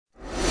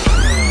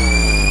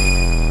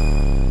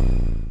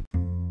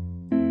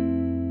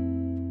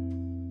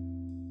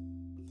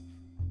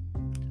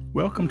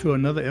Welcome to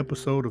another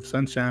episode of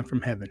Sunshine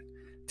from Heaven.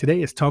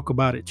 Today is Talk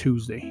About It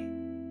Tuesday.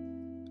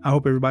 I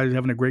hope everybody's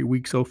having a great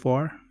week so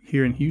far.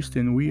 Here in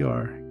Houston, we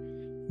are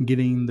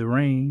getting the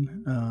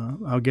rain.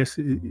 I guess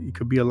it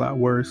could be a lot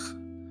worse,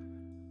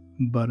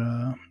 but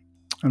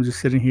I'm just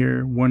sitting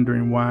here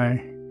wondering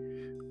why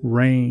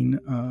rain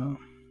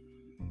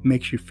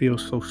makes you feel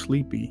so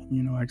sleepy.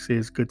 Like I say,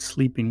 it's good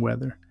sleeping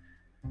weather.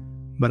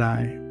 But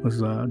I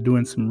was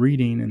doing some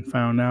reading and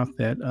found out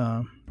that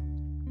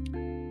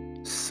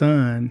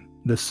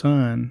the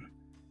sun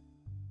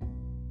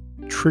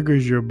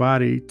triggers your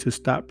body to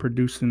stop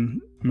producing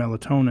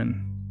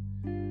melatonin.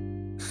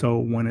 So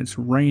when it's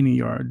rainy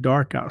or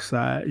dark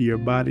outside, your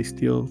body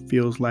still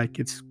feels like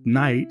it's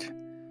night.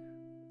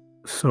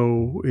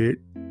 So it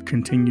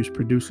continues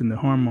producing the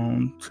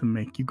hormone to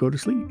make you go to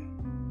sleep.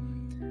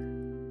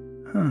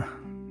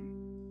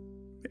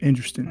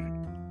 Interesting.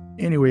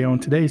 Anyway, on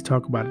today's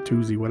Talk About It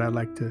Tuesday, what I'd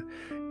like to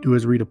do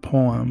is read a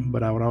poem,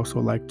 but I would also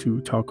like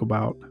to talk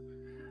about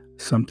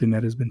something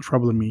that has been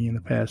troubling me in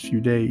the past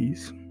few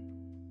days.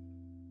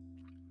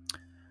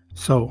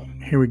 So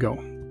here we go.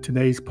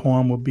 Today's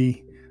poem will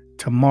be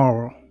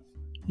Tomorrow.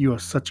 You are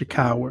such a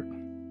coward.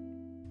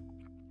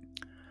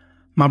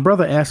 My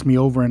brother asked me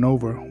over and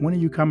over, when are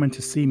you coming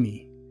to see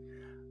me?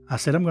 I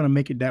said, I'm going to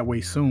make it that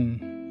way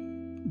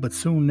soon, but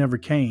soon never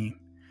came.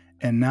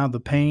 And now the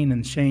pain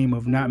and shame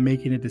of not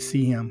making it to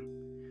see him.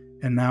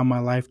 And now my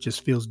life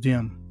just feels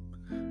dim.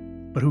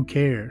 But who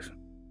cares?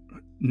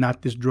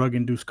 Not this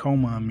drug-induced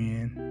coma I'm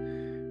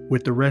in.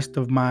 With the rest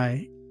of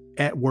my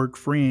at-work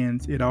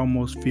friends, it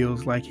almost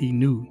feels like he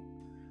knew.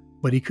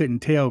 But he couldn't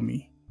tell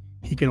me.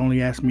 He could only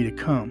ask me to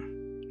come.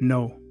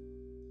 No,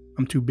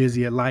 I'm too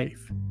busy at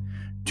life.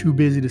 Too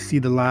busy to see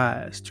the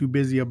lies. Too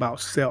busy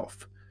about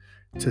self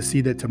to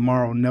see that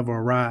tomorrow never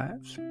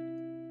arrives.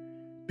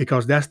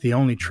 Because that's the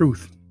only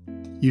truth.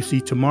 You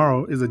see,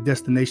 tomorrow is a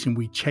destination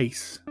we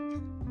chase,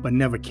 but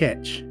never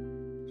catch.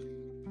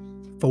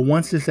 For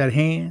once it's at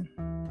hand,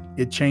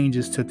 it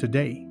changes to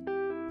today,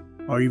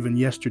 or even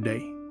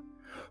yesterday,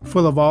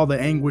 full of all the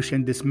anguish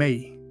and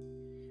dismay.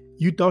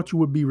 You thought you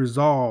would be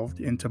resolved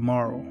in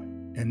tomorrow,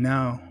 and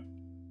now,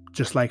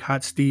 just like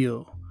hot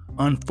steel,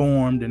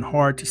 unformed and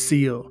hard to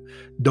seal,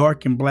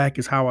 dark and black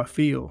is how I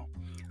feel.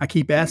 I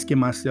keep asking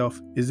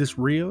myself, is this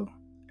real?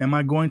 Am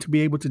I going to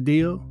be able to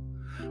deal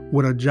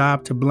with a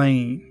job to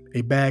blame?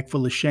 A bag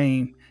full of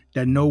shame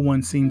that no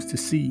one seems to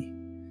see.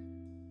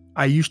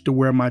 I used to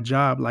wear my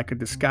job like a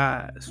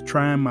disguise,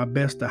 trying my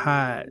best to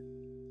hide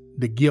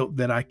the guilt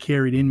that I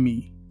carried in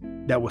me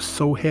that was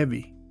so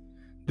heavy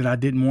that I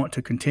didn't want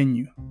to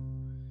continue.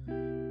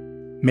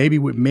 Maybe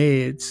with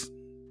meds,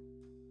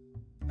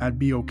 I'd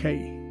be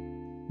okay.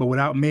 But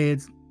without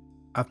meds,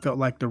 I felt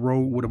like the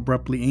road would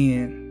abruptly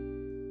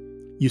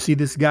end. You see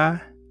this guy,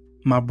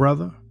 my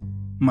brother,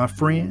 my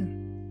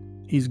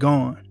friend, he's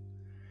gone.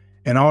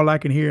 And all I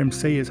can hear him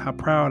say is how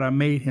proud I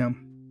made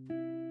him.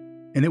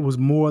 And it was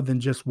more than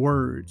just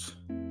words.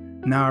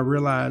 Now I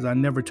realize I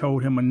never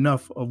told him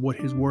enough of what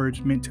his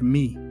words meant to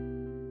me.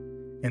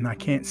 And I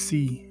can't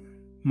see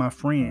my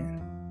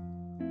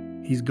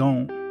friend. He's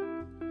gone.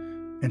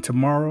 And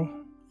tomorrow,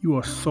 you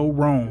are so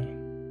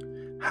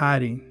wrong,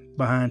 hiding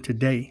behind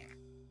today.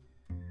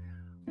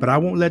 But I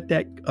won't let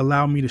that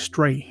allow me to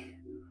stray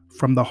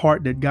from the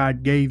heart that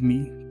God gave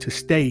me to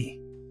stay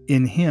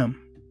in Him.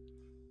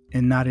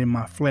 And not in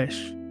my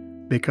flesh,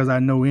 because I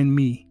know in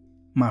me,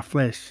 my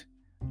flesh,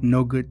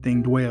 no good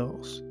thing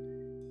dwells.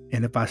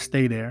 And if I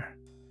stay there,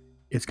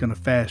 it's going to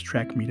fast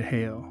track me to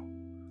hell.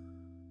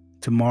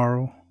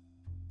 Tomorrow,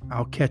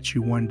 I'll catch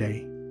you one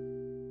day.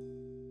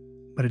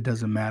 But it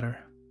doesn't matter.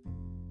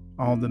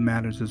 All that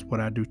matters is what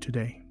I do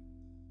today.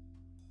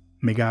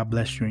 May God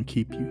bless you and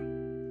keep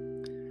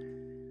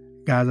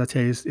you. Guys, I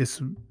tell you,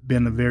 it's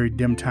been a very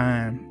dim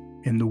time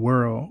in the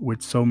world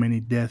with so many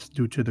deaths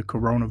due to the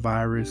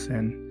coronavirus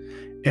and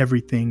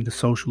everything, the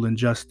social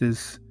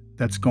injustice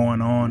that's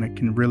going on. It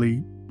can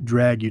really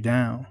drag you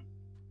down.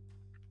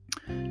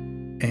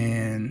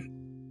 And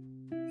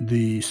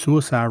the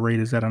suicide rate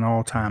is at an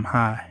all-time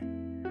high.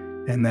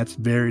 And that's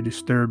very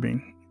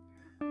disturbing.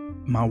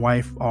 My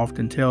wife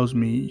often tells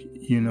me,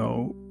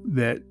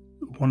 that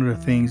one of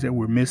the things that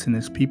we're missing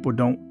is people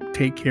don't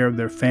take care of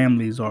their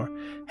families or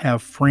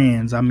have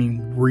friends. I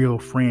mean, real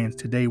friends.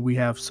 Today we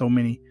have so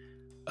many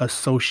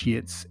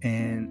associates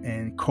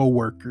and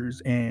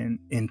co-workers and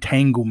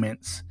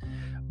entanglements,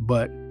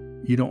 but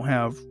you don't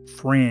have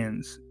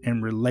friends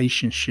and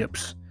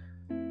relationships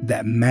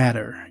that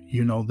matter.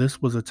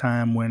 This was a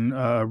time when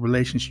a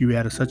relationship, you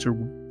had such a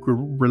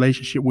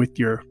relationship with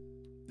your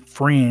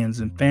friends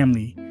and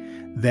family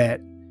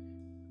that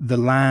the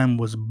line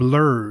was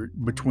blurred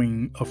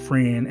between a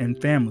friend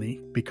and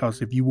family,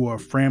 because if you were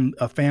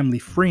a family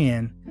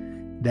friend,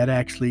 that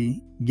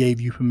actually gave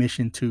you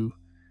permission to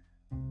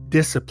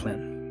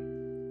discipline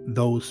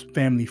those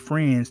family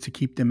friends to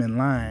keep them in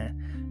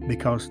line,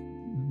 because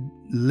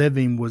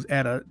living was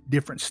at a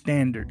different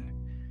standard.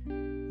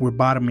 We're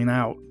bottoming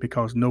out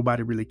because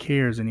nobody really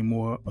cares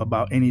anymore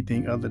about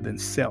anything other than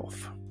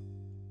self.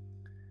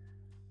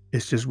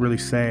 It's just really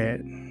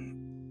sad.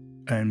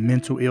 and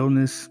mental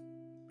illness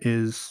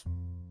is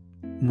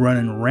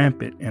running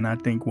rampant. And I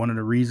think one of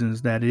the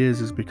reasons that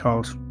is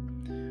because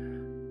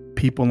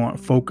people aren't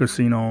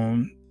focusing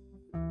on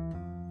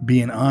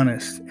being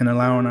honest and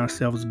allowing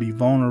ourselves to be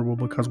vulnerable,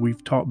 because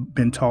we've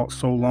been taught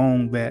so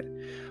long that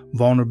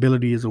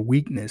vulnerability is a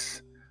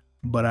weakness.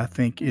 But I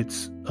think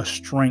it's a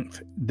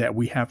strength that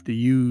we have to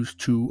use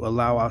to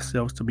allow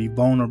ourselves to be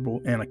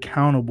vulnerable and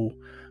accountable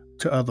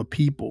to other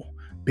people,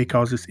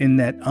 because it's in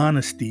that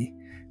honesty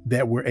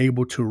that we're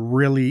able to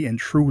really and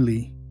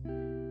truly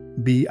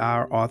be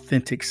our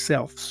authentic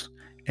selves.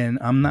 And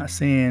I'm not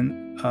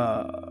saying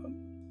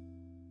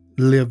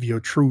live your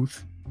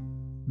truth,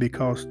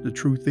 because the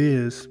truth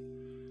is,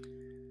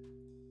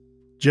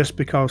 just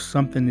because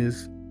something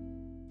is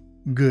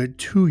good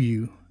to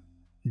you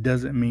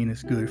doesn't mean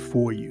it's good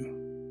for you.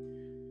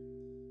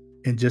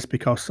 And just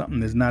because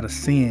something is not a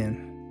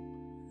sin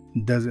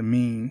doesn't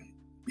mean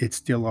it's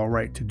still all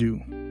right to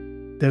do.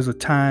 There's a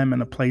time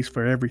and a place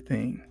for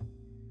everything.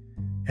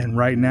 And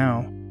right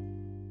now,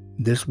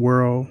 this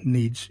world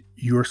needs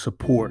your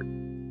support,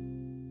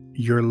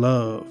 your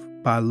love,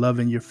 by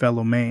loving your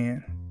fellow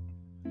man.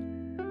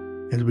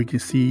 As we can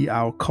see,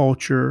 our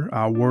culture,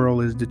 our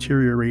world is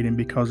deteriorating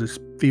because it's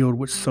filled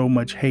with so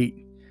much hate.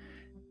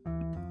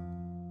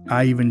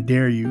 I even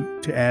dare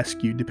you to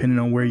ask you, depending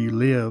on where you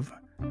live,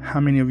 how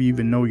many of you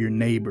even know your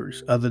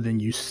neighbors other than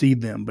you see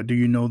them? But do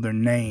you know their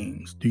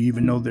names? Do you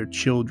even know their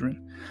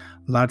children?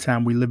 A lot of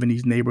time we live in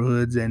these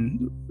neighborhoods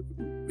and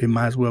it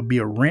might as well be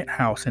a rent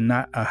house and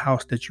not a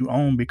house that you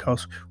own,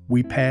 because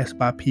we pass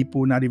by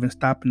people not even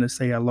stopping to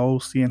say hello,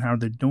 seeing how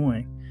they're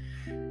doing.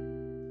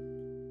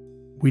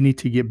 We need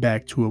to get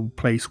back to a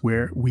place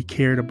where we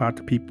cared about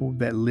the people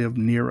that live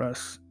near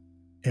us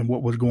and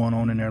what was going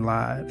on in their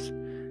lives.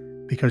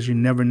 Because you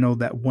never know,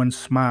 that one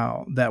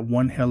smile, that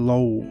one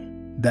hello,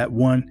 that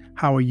one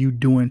how are you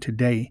doing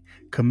today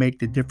could make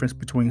the difference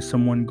between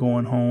someone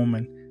going home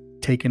and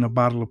taking a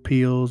bottle of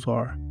pills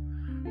or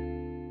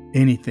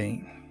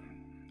anything.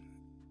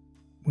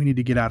 We need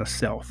to get out of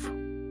self.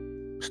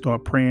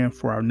 Start praying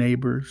for our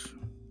neighbors,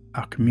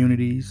 our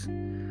communities,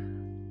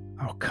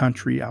 our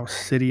country, our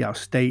city, our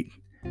state,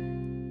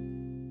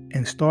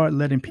 and start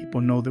letting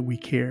people know that we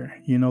care.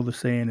 You know, the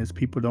saying is,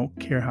 people don't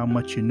care how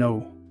much you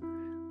know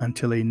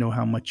until they know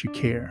how much you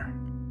care.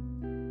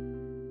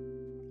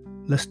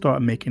 Let's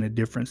start making a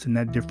difference, and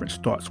that difference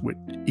starts with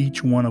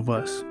each one of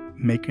us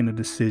making a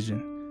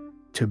decision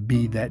to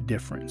be that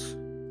difference.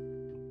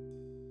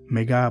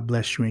 May God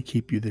bless you and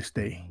keep you this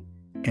day.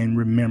 And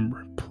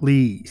remember,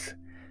 please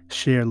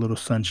share a little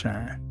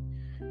sunshine.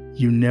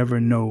 You never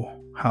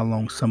know how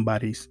long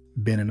somebody's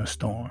been in a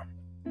storm.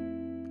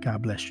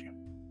 God bless you.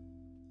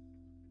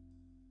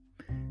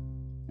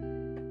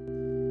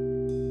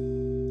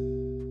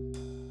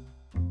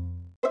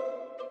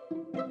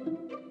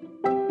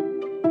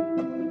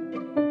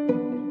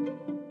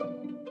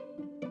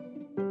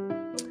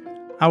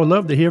 I would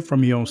love to hear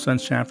from you on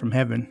Sunshine from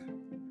Heaven.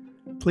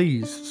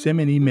 Please send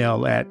me an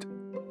email at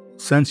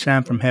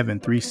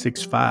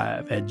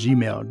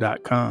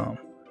sunshinefromheaven365@gmail.com.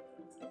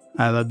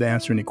 I love to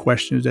answer any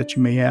questions that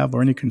you may have,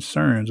 or any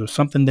concerns, or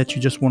something that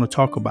you just want to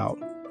talk about.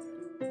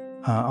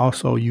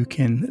 Also, you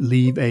can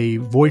leave a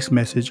voice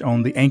message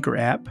on the Anchor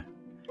app.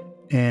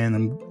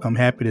 And I'm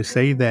happy to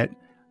say that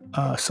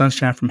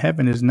Sunshine from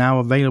Heaven is now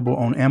available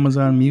on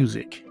Amazon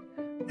Music,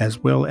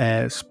 as well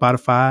as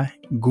Spotify,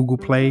 Google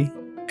Play,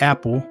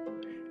 Apple,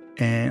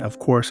 and of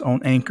course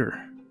on Anchor.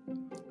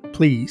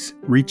 Please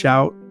reach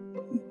out.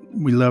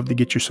 We love to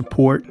get your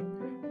support.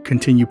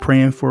 Continue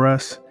praying for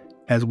us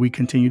as we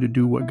continue to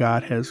do what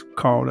God has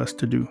called us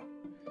to do.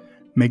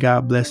 May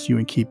God bless you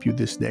and keep you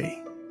this day.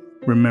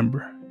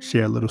 Remember,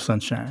 share a little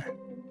sunshine.